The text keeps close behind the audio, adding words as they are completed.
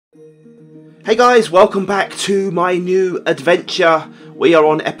Hey guys, welcome back to my new adventure. We are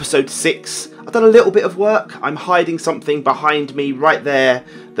on episode 6. I've done a little bit of work. I'm hiding something behind me right there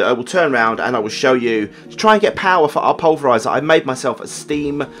that I will turn around and I will show you to try and get power for our pulverizer. I made myself a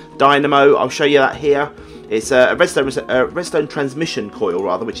steam dynamo. I'll show you that here. It's a redstone transmission coil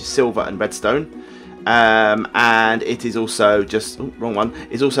rather, which is silver and redstone. And it is also just wrong one.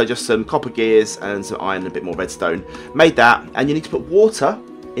 It's also just some copper gears and some iron and a bit more redstone. Made that, and you need to put water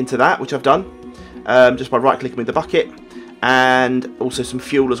into that, which I've done just by right clicking with the bucket, and also some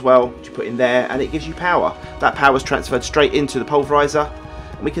fuel as well, which you put in there, and it gives you power. That power is transferred straight into the pulverizer,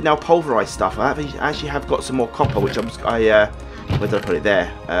 and we can now pulverize stuff. I actually have got some more copper, which where did I put it?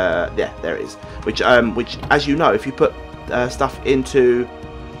 There. Yeah, there it is. Which as you know, if you put stuff into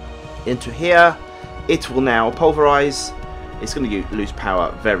here, it will now pulverize. It's going to lose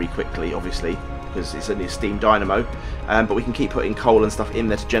power very quickly, obviously, because it's only a steam dynamo. But we can keep putting coal and stuff in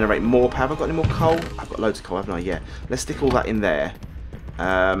there to generate more power. Have I got any more coal? I've got loads of coal, haven't I? Yeah. Let's stick all that in there.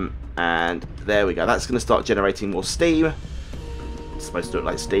 And there we go. That's going to start generating more steam. It's supposed to look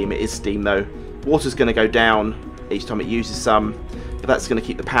like steam. It is steam, though. Water's going to go down each time it uses some. But that's going to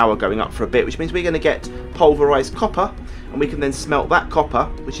keep the power going up for a bit, which means we're going to get pulverized copper. And we can then smelt that copper,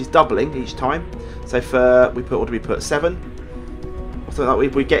 which is doubling each time. So for, what do we put? 7? So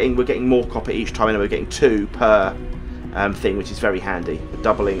like we're getting more copper each time, and we're getting 2 per thing, which is very handy. We're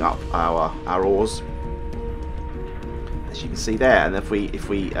doubling up our ores, as you can see there. And if we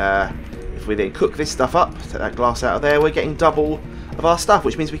then cook this stuff up, take that glass out of there, we're getting double of our stuff,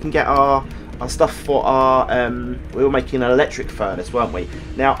 which means we can get our stuff for our we were making an electric furnace, weren't we?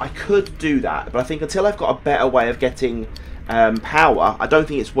 Now I could do that, but I think until I've got a better way of getting power, I don't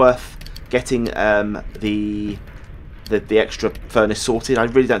think it's worth getting the extra furnace sorted. I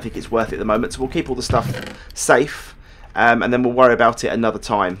really don't think it's worth it at the moment, so we'll keep all the stuff safe, and then we'll worry about it another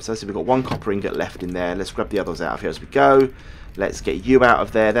time. So we've got 1 copper ingot left in there. Let's grab the others out of here as we go. Let's get you out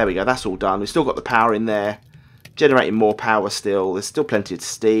of there. There we go. That's all done. We've still got the power in there, generating more power still. There's still plenty of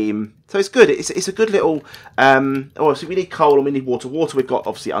steam, so it's good. It's a good little oh, so we need coal and we need water. We've got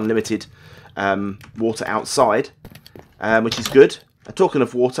obviously unlimited water outside, which is good. And talking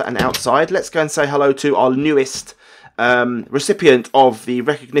of water and outside, let's go and say hello to our newest recipient of the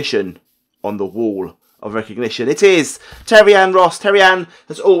recognition on the wall of recognition. It is Terry-Ann Ross. Terry-Ann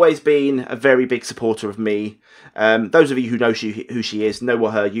has always been a very big supporter of me. Those of you who know who she is know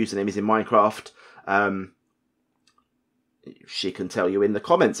what her username is in Minecraft. She can tell you in the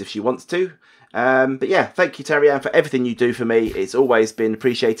comments if she wants to. But yeah, thank you, Terry-Ann, for everything you do for me. It's always been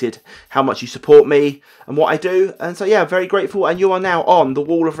appreciated how much you support me and what I do. And so yeah, I'm very grateful. And you are now on the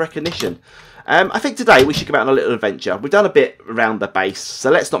wall of recognition. I think today we should go out on a little adventure. We've done a bit around the base, so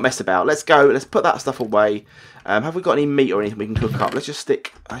let's not mess about. Let's go. Let's put that stuff away. Have we got any meat or anything we can cook up? Let's just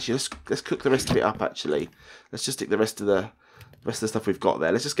stick. Actually, let's cook the rest of it up. Actually, let's just stick the rest of the stuff we've got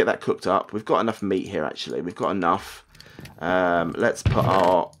there. Let's just get that cooked up. We've got enough meat here. Actually, we've got enough. Let's put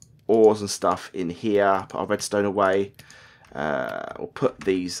our ores and stuff in here. Put our redstone away. We'll put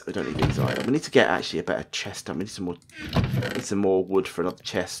these. We don't need these either. We need to get actually a better chest. We need some more wood for another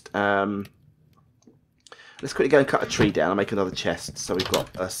chest. Let's quickly go and cut a tree down and make another chest, so we've got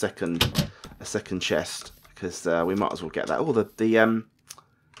a second chest, because we might as well get that. Oh, the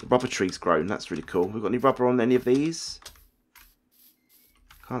rubber tree's grown. That's really cool. We've got any rubber on any of these?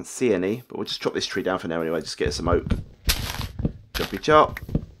 Can't see any, but we'll just chop this tree down for now anyway. Just get some oak. Choppy chop.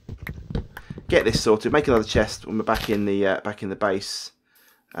 Get this sorted. Make another chest when we're back in the base,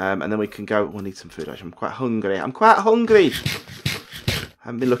 and then we can go. We'll need some food. Actually, I'm quite hungry.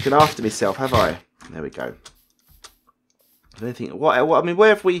 Haven't been looking after myself, have I? There we go. Anything? What? I mean, where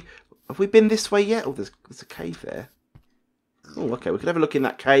have we been this way yet? Oh, there's a cave there. Oh, okay. We could have a look in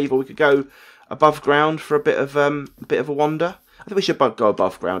that cave, or we could go above ground for a bit of a wander. I think we should go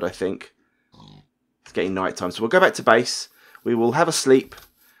above ground. I think it's getting night time, so we'll go back to base. We will have a sleep,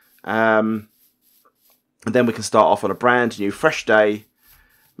 and then we can start off on a brand new, fresh day.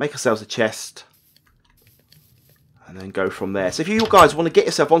 Make ourselves a chest. And then go from there. So if you guys want to get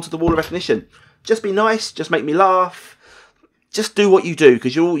yourself onto the wall of recognition, just be nice, just make me laugh, just do what you do,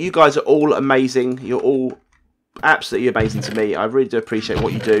 because you guys are all amazing. You're all absolutely amazing to me. I really do appreciate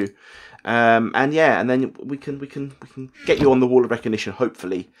what you do. And yeah, and then we can get you on the wall of recognition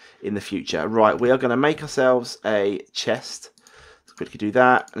hopefully in the future. Right, we are going to make ourselves a chest. Let's quickly do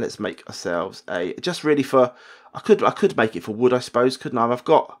that, and let's make ourselves a just really for. I could make it for wood, I suppose, couldn't I?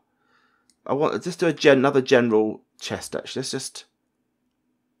 I want to just do another general chest. Actually,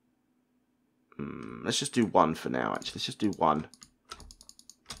 let's just do one for now. Actually, let's just do one.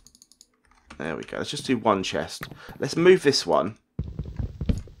 There we go. Let's just do one chest. Let's move this one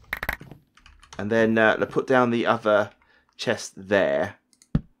And then put down the other chest there.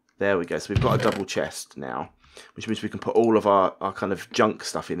 There we go. So we've got a double chest now, which means we can put all of our kind of junk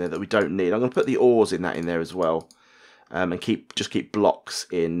stuff in there that we don't need. I'm going to put the ores in there as well, and just keep blocks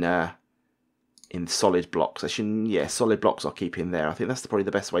in solid blocks. Actually, yeah, solid blocks I'll keep in there. I think that's probably the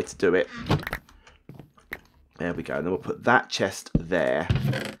best way to do it. There we go. And then we'll put that chest there.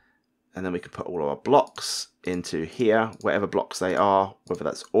 And then we can put all of our blocks into here, whatever blocks they are, whether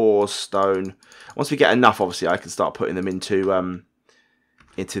that's ores, stone. Once we get enough, obviously, I can start putting them into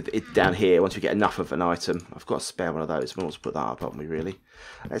it down here. Once we get enough of an item, I've got a spare one of those. We want to put that up, haven't we? Really?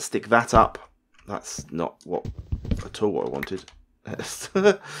 Let's stick that up. That's not at all what I wanted. How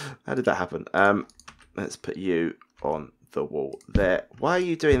did that happen? Let's put you on the wall there. Why are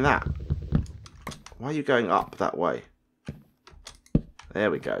you doing that? Why are you going up that way?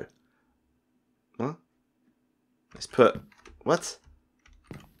 There we go. What? Let's put what?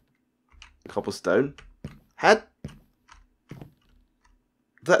 Cobblestone. Did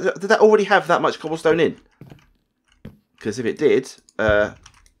that already have that much cobblestone in? Because if it did,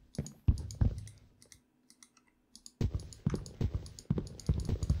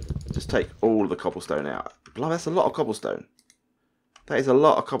 just take all the cobblestone out. Blimey, that's a lot of cobblestone. That is a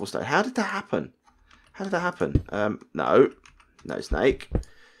lot of cobblestone. How did that happen? How did that happen? No, Snake.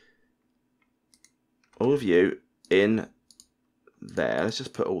 All of you in there. Let's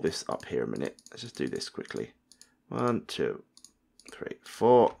just put all this up here a minute. Let's just do this quickly. 1, 2, 3,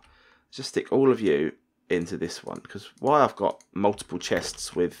 4. Let's just stick all of you into this one, because why I've got multiple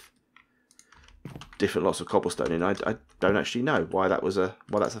chests with different lots of cobblestone in, I don't actually know why that's a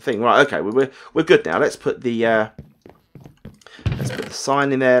thing. Right, okay, we're good now. Let's put the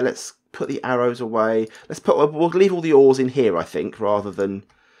sign in there. Let's put the arrows away. We'll leave all the ores in here, I think, rather than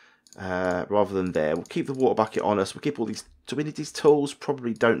there. We'll keep the water bucket on us. We'll keep all these. Do we need these tools?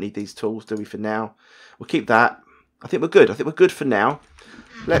 Probably don't need these tools, do we, for now? We'll keep that. I think we're good. I think we're good for now.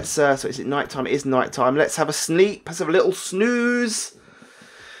 Let's, so is it night time? It is night time. Let's have a sleep. Let's have a little snooze.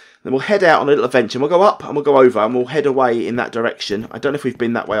 Then we'll head out on a little adventure. We'll go up and we'll go over and we'll head away in that direction. I don't know if we've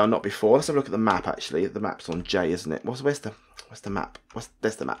been that way or not before. Let's have a look at the map, actually. The map's on J, isn't it? Where's the map?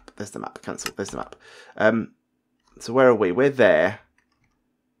 There's the map. There's the map. Cancel. There's the map. So where are we? We're there.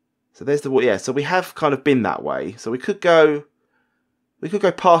 So there's the wall. Yeah, so we have kind of been that way. So we could go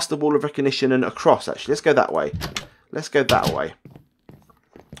past the wall of recognition and across, actually. Let's go that way. Let's go that way.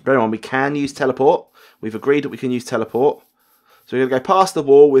 Bear in mind, we can use teleport. We've agreed that we can use teleport. So we're going to go past the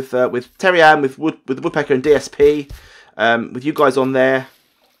wall with Terry Ann, with the Woodpecker and DSP, with you guys on there.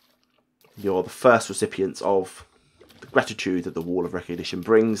 You're the first recipients of the gratitude that the Wall of Recognition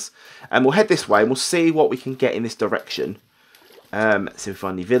brings. And we'll head this way and we'll see what we can get in this direction. See if we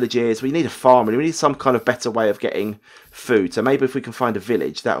find any villages. We need a farm and we need some kind of better way of getting food. So maybe if we can find a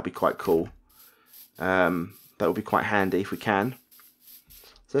village, that would be quite cool. That would be quite handy if we can.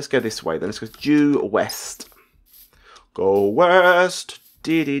 So let's go this way then. Let's go due west. Go west.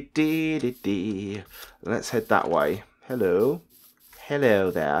 Dee. Let's head that way. Hello.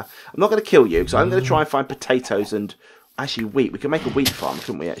 Hello there. I'm not going to kill you because I'm going to try and find potatoes and actually wheat. We can make a wheat farm,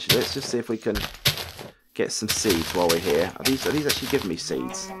 couldn't we, actually? Let's just see if we can get some seeds while we're here. Are these actually giving me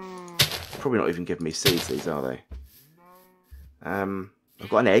seeds? Probably not even giving me seeds, these, are they? I've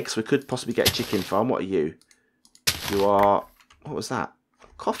got an egg, so we could possibly get a chicken farm. What are you? You are... What was that?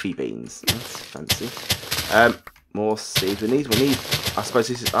 Coffee beans. That's fancy. More seeds. We need. I suppose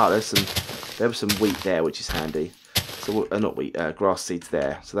this is. There was some wheat there, which is handy. So not wheat. Grass seeds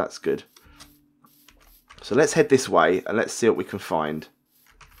there. So that's good. So let's head this way and let's see what we can find.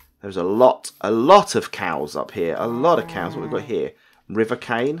 There's a lot of cows up here. A lot of cows. What we've got here? River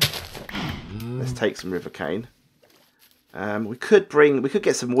cane. Let's take some river cane. We could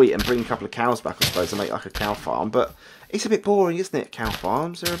get some wheat and bring a couple of cows back, I suppose, and make like a cow farm. But it's a bit boring, isn't it? Cow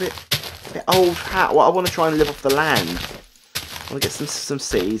farms, they're a bit old hat. Well, I want to try and live off the land. I want to get some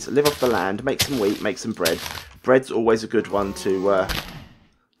seeds, live off the land, make some wheat, make some bread. Bread's always a good one to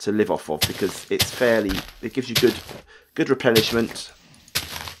live off of because it gives you good replenishment.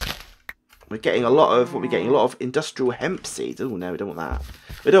 We're getting a lot of industrial hemp seeds. Oh no, we don't want that.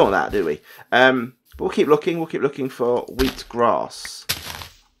 We don't want that, do we? But we'll keep looking. We'll keep looking for wheat grass.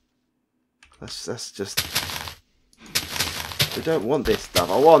 That's just. We don't want this stuff.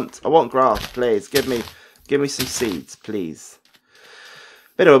 I want grass, please. Give me some seeds, please.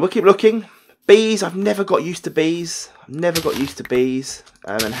 But anyway, we'll keep looking. Bees. I've never got used to bees.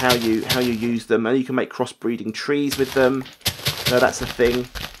 And how you use them. And you can make crossbreeding trees with them. So that's a thing.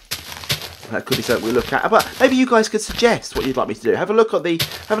 That could be something we look at. But maybe you guys could suggest what you'd like me to do. Have a look at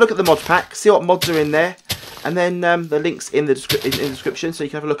the mod pack. See what mods are in there, and then the links in the description, so you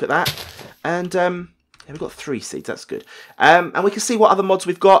can have a look at that. And yeah, we've got 3 seeds. That's good. And we can see what other mods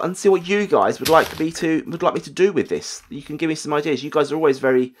we've got and see what you guys would like me to do with this. You can give me some ideas. You guys are always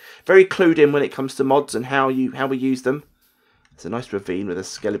very clued in when it comes to mods and how we use them. It's a nice ravine with a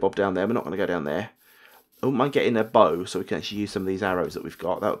skellybob down there. We're not going to go down there. I wouldn't mind getting a bow so we can actually use some of these arrows that we've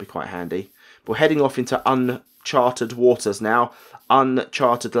got. That would be quite handy. We're heading off into uncharted waters now.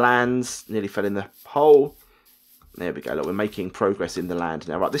 Uncharted lands. Nearly fell in the hole. There we go. Look, we're making progress in the land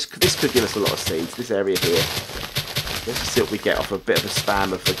now. Right, this could give us a lot of seeds. This area here. Let's just see what we get off a bit of a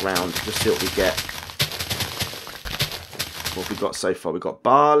spam of the ground. Just see what we get. What have we got so far? We've got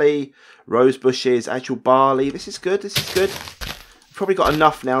barley, rose bushes, actual barley. This is good. This is good. Probably got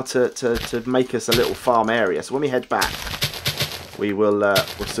enough now to make us a little farm area. So when we head back, we'll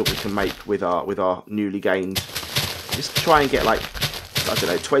see what we can make with our newly gained. Just try and get like, I don't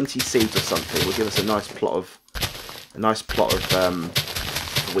know, 20 seeds or something. Will give us a nice plot of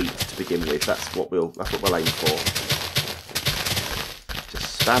wheat to begin with. That's what we'll aim for.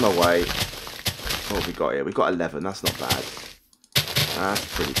 Just spam away. What have we got here? We've got 11. That's not bad. That's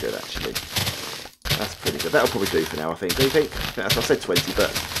pretty good actually. That's pretty good. That'll probably do for now, I think. Do you think? I said 20,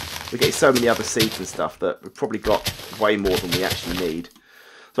 but we're getting so many other seeds and stuff that we've probably got way more than we actually need.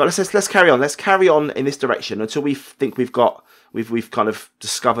 So let's carry on. Let's carry on in this direction until we think we've kind of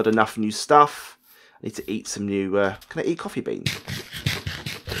discovered enough new stuff. I need to eat some new. Can I eat coffee beans?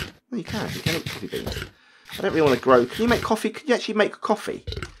 No, you can. You can eat coffee beans. I don't really want to grow. Can you make coffee? Can you actually make coffee?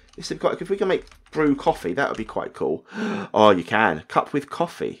 If we can brew coffee, that would be quite cool. Oh, you can. Cup with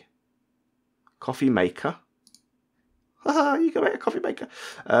coffee. Coffee maker. You can make a coffee maker.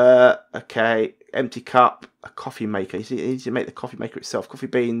 Okay, empty cup, a coffee maker. You need to make the coffee maker itself. Coffee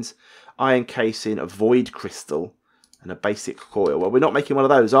beans, iron casing, a void crystal, and a basic coil. Well, we're not making one of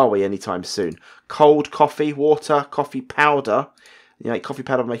those, are we, anytime soon? Cold coffee, water, coffee powder. You make coffee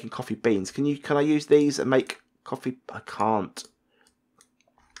powder by making coffee beans. Can I use these and make coffee? I can't.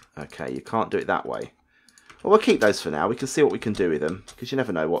 Okay, you can't do it that way. Well, we'll keep those for now. We can see what we can do with them, because you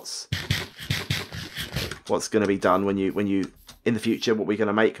never know what's going to be done when you in the future, what we're going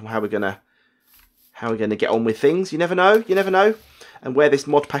to make and how we're going to get on with things. You never know. And where this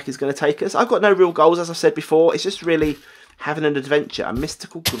mod pack is going to take us. I've got no real goals, as I said before. It's just really having an adventure. A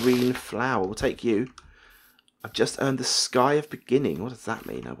mystical green flower will take you. I've just earned the sky of beginning. What does that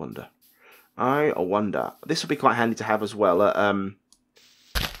mean? I wonder. This will be quite handy to have as well. An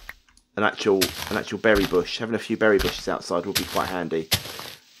actual berry bush. Having a few berry bushes outside will be quite handy.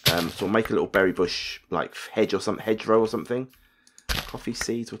 So we'll make a little berry bush, like hedgerow or something. Coffee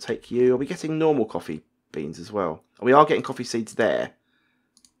seeds will take you. Are we getting normal coffee beans as well? We are getting coffee seeds there. I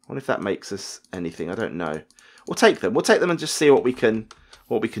wonder if that makes us anything. I don't know. We'll take them. We'll take them and just see what we can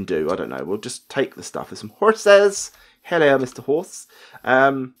do. I don't know. We'll just take the stuff. There's some horses. Hello, Mr. Horse.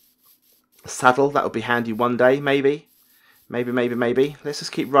 A saddle. That would be handy one day, maybe. Maybe. Let's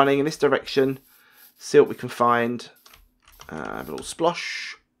just keep running in this direction. See what we can find. Have a little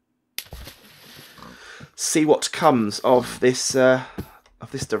splosh. See what comes of this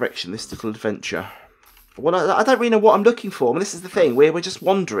direction, this little adventure. Well, I don't really know what I'm looking for. I mean, this is the thing. We're just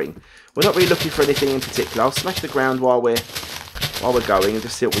wandering. We're not really looking for anything in particular. I'll smash the ground while we're going and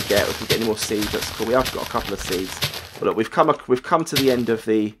just see what we get. If we get any more seeds, that's cool. We have got a couple of seeds. But look, we've come to the end of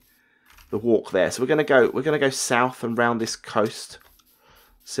the walk there. So we're gonna go south and round this coast.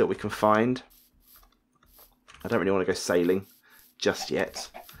 See what we can find. I don't really want to go sailing just yet.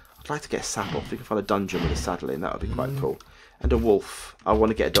 I'd like to get a saddle. If we can find a dungeon with a saddle in, that would be quite cool. And a wolf. I want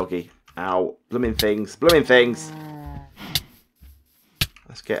to get a doggy. Ow. Blooming things.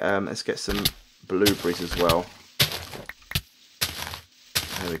 Let's get some blueberries as well.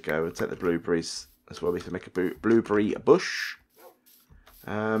 There we go. We'll take the blueberries as well. We can make a blueberry bush.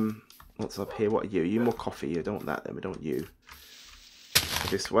 What's up here? What are you? Are you more coffee? You don't want that then. We don't want you.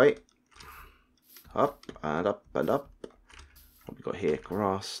 This way. Up and up and up. What we got here?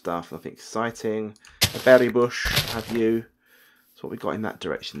 Grass stuff. Nothing exciting. A berry bush. Have you? That's what we got in that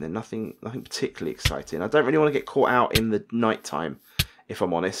direction. Then nothing particularly exciting. I don't really want to get caught out in the night time, if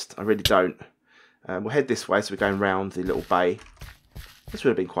I'm honest. I really don't. We'll head this way. So we're going round the little bay. This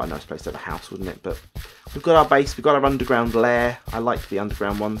would have been quite a nice place to have a house, wouldn't it? But we've got our base. We've got our underground lair. I like the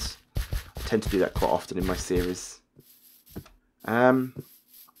underground ones. I tend to do that quite often in my series. Okay,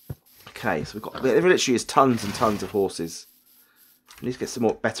 so there literally is tons and tons of horses. We need to get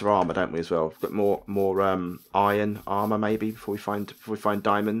some better armor, don't we, as well? We've got more iron armor maybe before we find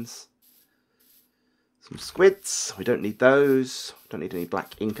diamonds. Some squids. We don't need those. Don't need any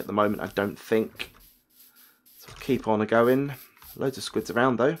black ink at the moment, I don't think. So we'll keep on going. Loads of squids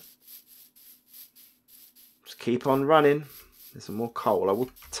around though. Just keep on running. There's some more coal. I will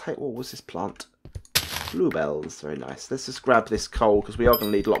take... Oh, what's this plant? Bluebells. Very nice. Let's just grab this coal because we are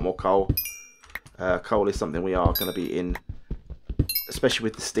going to need a lot more coal. Coal is something we are going to be in, especially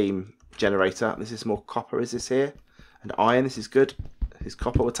with the steam generator. This is more copper, is this here? And iron, this is good. This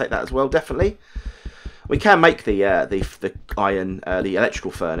copper, we'll take that as well, definitely. We can make the iron, the electrical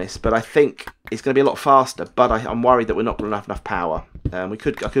furnace, but I think it's going to be a lot faster. But I'm worried that we're not going to have enough power. I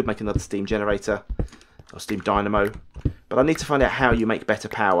could make another steam generator or steam dynamo, but I need to find out how you make better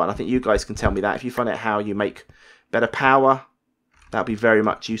power. And I think you guys can tell me that. If you find out how you make better power, that'll be very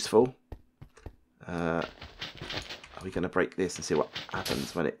much useful. Are we going to break this and see what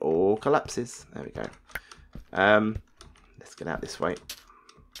happens when it all collapses? There we go. Let's get out this way.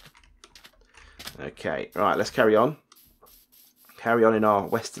 Okay, right, let's carry on. Carry on in our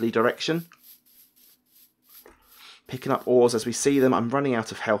westerly direction. Picking up ores as we see them. I'm running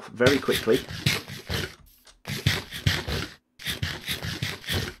out of health very quickly.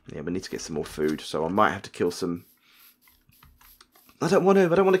 Yeah, we need to get some more food, so I might have to kill some. I don't want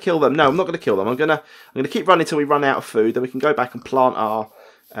to kill them. No, I'm not going to kill them. I'm gonna keep running until we run out of food. Then we can go back and plant our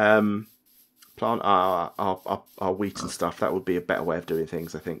wheat and stuff. That would be a better way of doing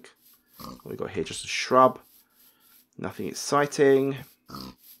things, I think. What we got here? Just a shrub. Nothing exciting.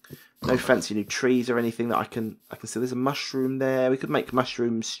 No fancy new trees or anything that I can see. There's a mushroom there. We could make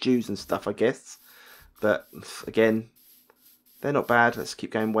mushroom stews and stuff, I guess. But again, they're not bad. Let's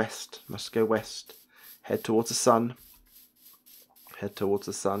keep going west. Must go west. Head towards the sun. Head towards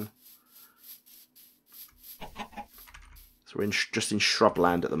the sun. So we're just in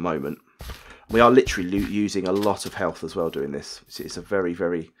shrubland at the moment. We are literally using a lot of health as well doing this. It's a very,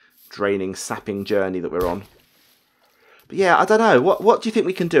 very draining, sapping journey that we're on. But yeah, I don't know. What do you think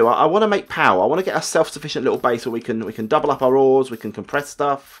we can do? I want to make power. I want to get a self-sufficient little base where we can double up our ores. We can compress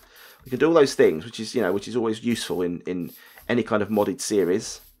stuff. We can do all those things, which is always useful in any kind of modded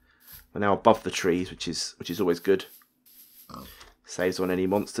series. We're now above the trees, which is always good. Saves on any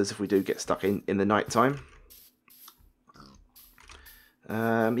monsters if we do get stuck in the night time.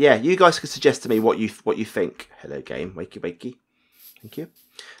 Yeah, you guys can suggest to me what you think. Hello, game. Wakey, wakey. Thank you.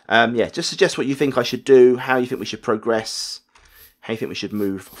 Yeah, just suggest what you think I should do, how you think we should progress, how you think we should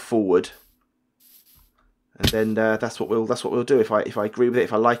move forward, and then that's what we'll do. If I agree with it,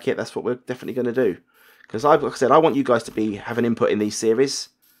 if I like it, that's what we're definitely going to do. Because like I said, I want you guys to have an input in these series.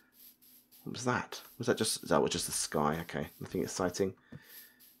 What was that? Was that just the sky? Okay, nothing exciting.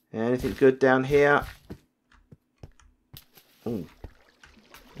 Anything good down here? Oh,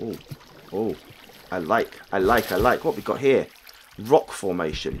 oh, oh! I like. What we got here? Rock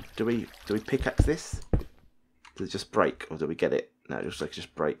formation. Do we pickaxe this? Does it just break, or do we get it? No, it looks like it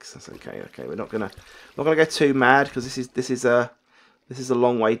just breaks. That's okay. Okay, we're not gonna go too mad because this is a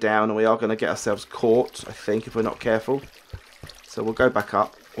long way down, and we are gonna get ourselves caught, I think, if we're not careful. So we'll go back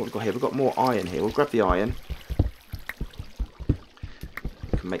up. What we've got here? We've got more iron here. We'll grab the iron.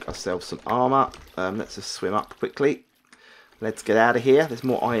 We can make ourselves some armor. Let's just swim up quickly. Let's get out of here. There's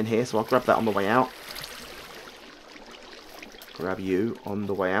more iron here, so I'll grab that on the way out. Grab you on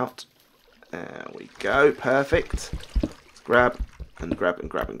the way out. There we go. Perfect. Let's grab and grab and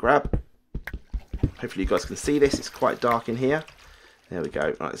grab and grab. Hopefully you guys can see this. It's quite dark in here. There we go.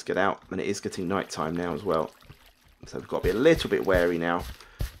 Right, let's get out. And it is getting night time now as well. So we've got to be a little bit wary now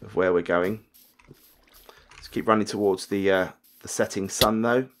of where we're going. Let's keep running towards the setting sun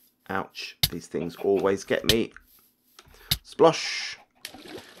though. Ouch. These things always get me. Splosh.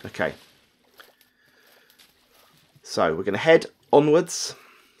 Okay. So we're going to head onwards.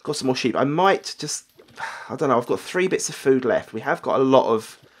 Got some more sheep. I might just, I don't know, I've got 3 bits of food left. We have got a lot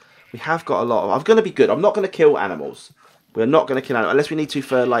of, I'm going to be good. I'm not going to kill animals. We're not going to kill animals unless we need to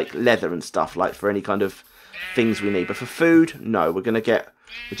for like leather and stuff, like for any kind of things we need. But for food, no, we've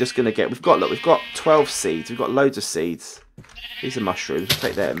got 12 seeds. We've got loads of seeds. These are mushrooms. We'll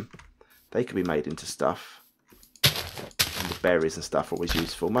take them. They could be made into stuff. And the berries and stuff are always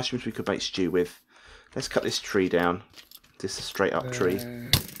useful. Mushrooms we could make stew with. Let's cut this tree down. This is a straight up tree.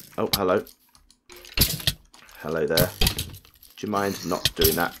 Oh, hello. Hello there. Do you mind not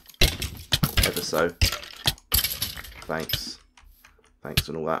doing that? Ever so. Thanks. Thanks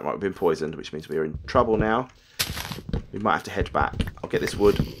and all that. Right, we've been poisoned, which means we're in trouble now. We might have to head back. I'll get this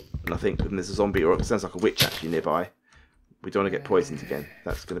wood. And I think there's a zombie, or it sounds like a witch actually nearby. We don't want to get poisoned again.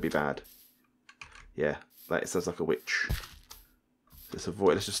 That's going to be bad. Yeah, that sounds like a witch. Let's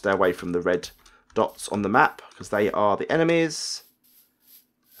just stay away from the red dots on the map, because they are the enemies.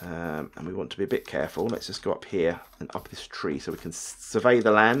 And we want to be a bit careful. Let's just go up here and up this tree so we can survey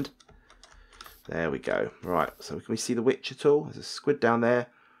the land. There we go. Right, so can we see the witch at all? There's a squid down there.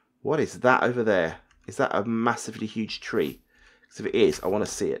 What is that over there? Is that a massively huge tree? Because if it is, I want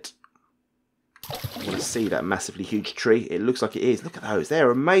to see it. I want to see that massively huge tree. It looks like it is. Look at those. They're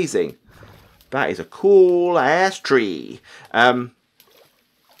amazing. That is a cool ass tree. Okay,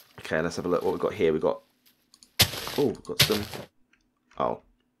 let's have a look what we've got here. We've got... Oh, we've got some... Oh.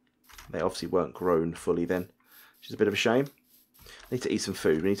 They obviously weren't grown fully then. Which is a bit of a shame. Need to eat some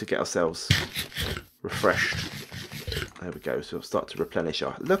food. We need to get ourselves refreshed. There we go. So we'll start to replenish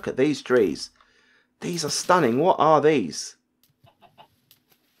our... Look at these trees. These are stunning. What are these?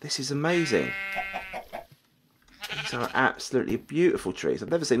 This is amazing. These are absolutely beautiful trees.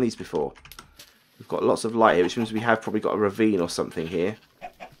 I've never seen these before. We've got lots of light here, which means we have probably got a ravine or something here.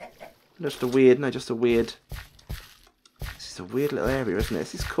 Just a weird... No, just a weird... This is a weird little area, isn't it?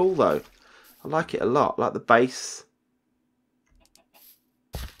 This is cool, though. I like it a lot. I like the base.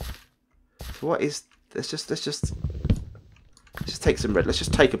 So what is... Let's just take some red. Let's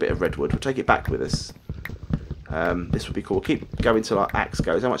just take a bit of redwood. We'll take it back with us. This would be cool. We'll keep going till our axe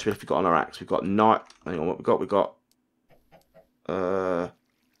goes. How much have we got on our axe? We've got 9. Hang on, what we got? We've got. I'm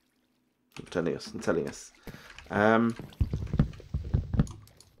telling us.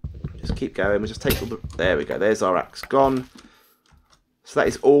 Just keep going. We'll just take all the. There we go. There's our axe gone. So that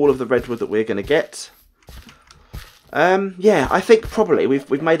is all of the redwood that we're going to get. Yeah, I think probably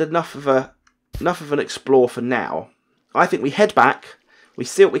we've made enough of an explore for now. I think we head back. We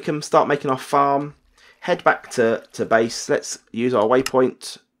see what we can start making our farm. Head back to base. Let's use our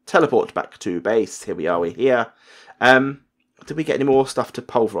waypoint. Teleport back to base. Here we are. We're here. Did we get any more stuff to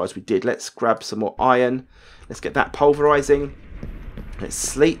pulverise? We did. Let's grab some more iron. Let's get that pulverising. Let's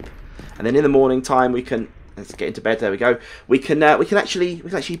sleep. And then in the morning time we can... Let's get into bed. There we go. We can actually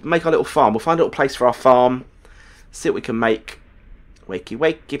make our little farm. We'll find a little place for our farm. See what we can make. Wakey,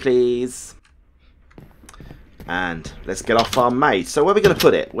 wakey, please. And let's get our farm made. So where are we going to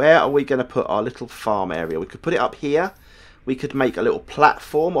put it? Where are we going to put our little farm area? We could put it up here. We could make a little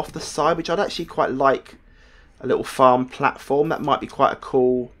platform off the side, which I'd actually quite like. A little farm platform. That might be quite a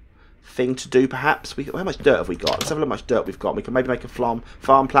cool thing to do, perhaps. How much dirt have we got? Let's have a look how much dirt we've got. We can maybe make a farm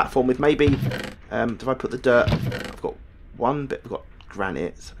platform with maybe... if I put the dirt... I've got one bit... We've got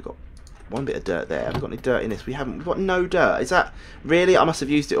granite. So we've got one bit of dirt there. Have we got any dirt in this? We haven't. We've got no dirt. Is that... Really? I must have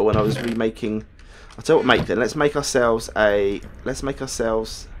used it all when I was remaking... I'll tell you what we'll make then. Let's make ourselves a... Let's make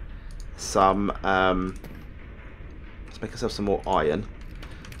ourselves some... let's make ourselves some more iron.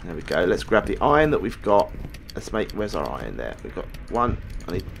 There we go. Let's grab the iron that we've got. Let's make... Where's our iron there? We've got one.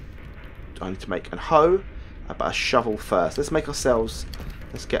 I need to make a hoe, but a shovel first. Let's make ourselves...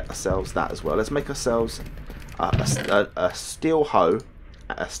 Let's get ourselves that as well. Let's make ourselves a steel hoe.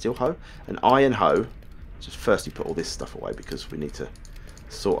 A steel hoe? An iron hoe. Just firstly put all this stuff away because we need to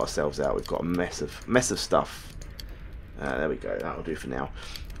sort ourselves out. We've got a mess of stuff. There we go. That'll do for now.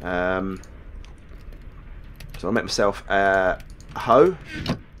 So I'll make myself a hoe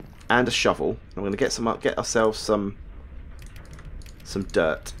and a shovel. I'm going to get ourselves some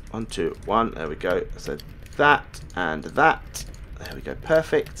dirt. 1, 2, 1. There we go. So that and that. There we go.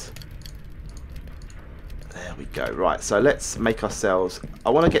 Perfect. There we go. Right. So let's make ourselves. I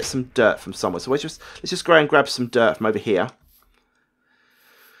want to get some dirt from somewhere. So let's just go and grab some dirt from over here.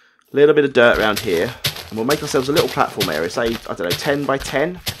 A little bit of dirt around here, and we'll make ourselves a little platform area. Say I don't know, 10 by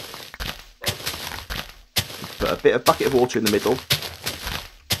 10. Put a bucket of water in the middle.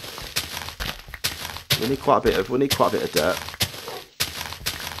 We need quite a bit of dirt.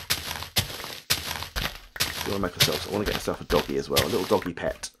 I want to get myself a doggy as well, a little doggy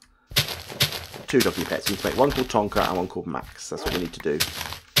pet. 2 doggy pets. We need to make one called Tonka and one called Max. That's what we need to do.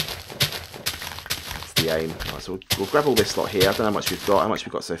 That's the aim. Right, so we'll grab all this lot here. I don't know how much we've got. How much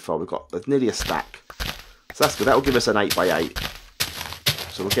we've got so far? We've got nearly a stack. So that's good. That will give us an 8 by 8.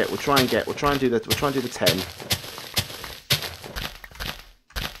 So we'll try and do the 10.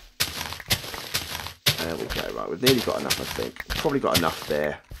 There we go. Right, we've nearly got enough. I think probably got enough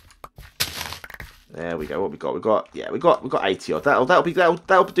there. There we go. What we got? We got 80 odd.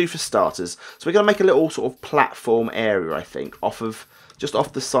 That'll do for starters. So we're gonna make a little sort of platform area, I think, just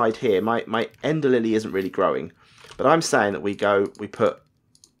off the side here. My ender lily isn't really growing, but I'm saying that we put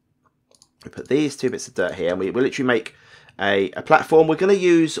these 2 bits of dirt here, and we literally make a platform. We're gonna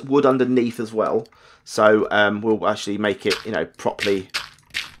use wood underneath as well, so we'll actually make it, properly.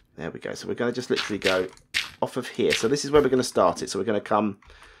 There we go. So we're gonna just literally go off of here. So this is where we're gonna start it. So we're gonna come.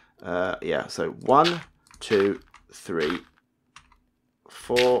 Yeah, so 1, 2, 3,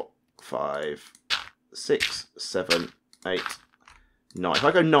 4, 5, 6, 7, 8, 9. If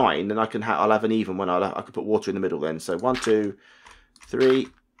I go 9, then I'll have an even one. I could put water in the middle then. So 1, 2, 3,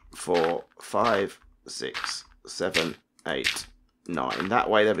 4, 5, 6, 7, 8, 9. That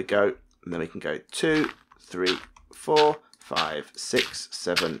way, there we go. And then we can go 2, 3, 4, 5, 6,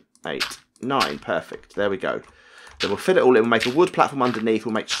 7, 8, 9. Perfect. There we go. Then we'll fill it all in. We'll make a wood platform underneath.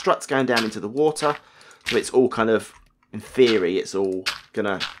 We'll make struts going down into the water. So it's all kind of, in theory, it's all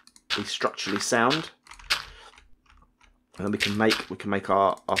gonna be structurally sound. And then we can make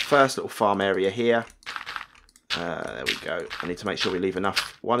our first little farm area here. There we go. I need to make sure we leave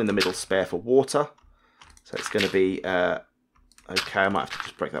enough, one in the middle spare for water. So it's going to be okay. I might have to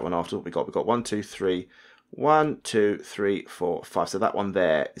just break that one after. What we got? We got 1, 2, 3. 1, 2, 3, 4, 5. So that one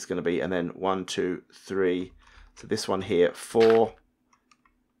there is going to be, and then 1, 2, 3. So this one here, 4.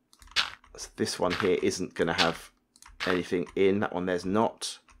 So this one here isn't going to have anything in. That one there's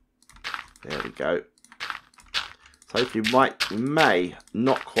not. There we go. So hopefully we may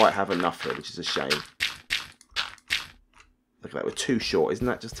not quite have enough here, which is a shame. Look at that, we're too short. Isn't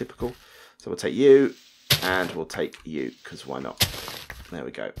that just typical? So we'll take you, and we'll take you, because why not? There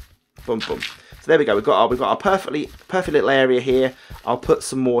we go. Boom, boom. So there we go. We've got our perfect little area here. I'll put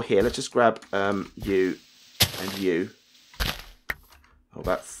some more here. Let's just grab you and you. Oh,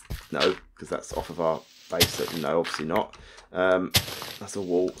 that's no, because that's off of our base. So no, obviously not. That's a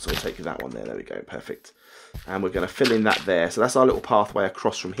wall, so we'll take that one there. There we go. Perfect. And we're going to fill in that there. So that's our little pathway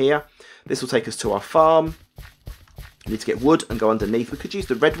across from here. This will take us to our farm. We need to get wood and go underneath. We could use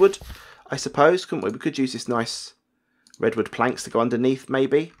the redwood, I suppose, couldn't we? We could use this nice redwood planks to go underneath,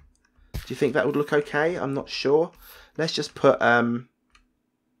 maybe. Do you think that would look okay? I'm not sure. Let's just put, can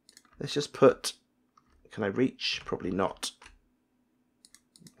I reach? Probably not.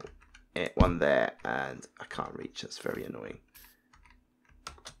 One there, and I can't reach. That's very annoying.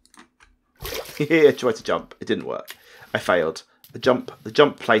 Yeah, tried to jump. It didn't work. I failed. The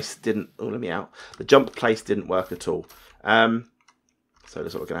jump place didn't. Oh, let me out. The jump place didn't work at all. So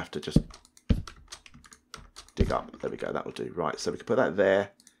that's what we're gonna have to just dig up. There we go. That will do. Right. So we can put that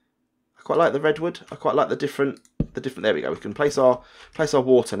there. I quite like the redwood. I quite like the different. There we go. We can place our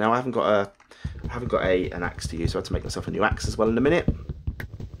water now. I haven't got an axe to use, so I have to make myself a new axe as well in a minute.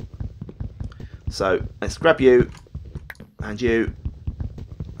 So let's grab you and you.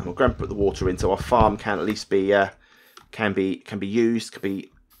 And we'll grab and put the water in, so our farm can at least be can be used, can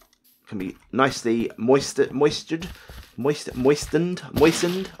be nicely moistened, and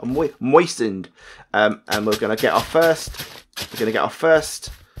we're going to get our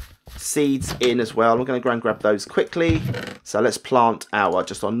first seeds in as well. We're going to go and grab those quickly. So let's plant our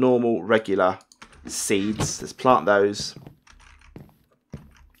normal regular seeds. Let's plant those.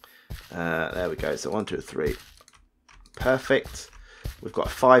 There we go. So 1, 2, 3, perfect. We've got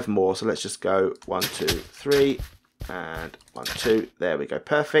 5 more, so let's just go 1, 2, 3, and 1, 2. There we go,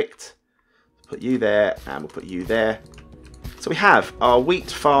 perfect. Put you there, and we'll put you there. So we have our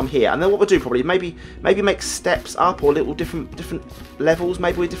wheat farm here, and then what we'll do probably maybe make steps up or little different levels,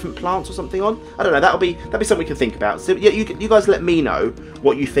 maybe with different plants or something on. I don't know. That'll be something we can think about. So yeah, you guys let me know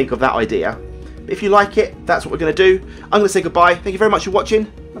what you think of that idea. If you like it, that's what we're going to do. I'm going to say goodbye. Thank you very much for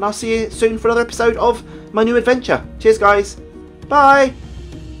watching, and I'll see you soon for another episode of my new adventure. Cheers, guys. Bye!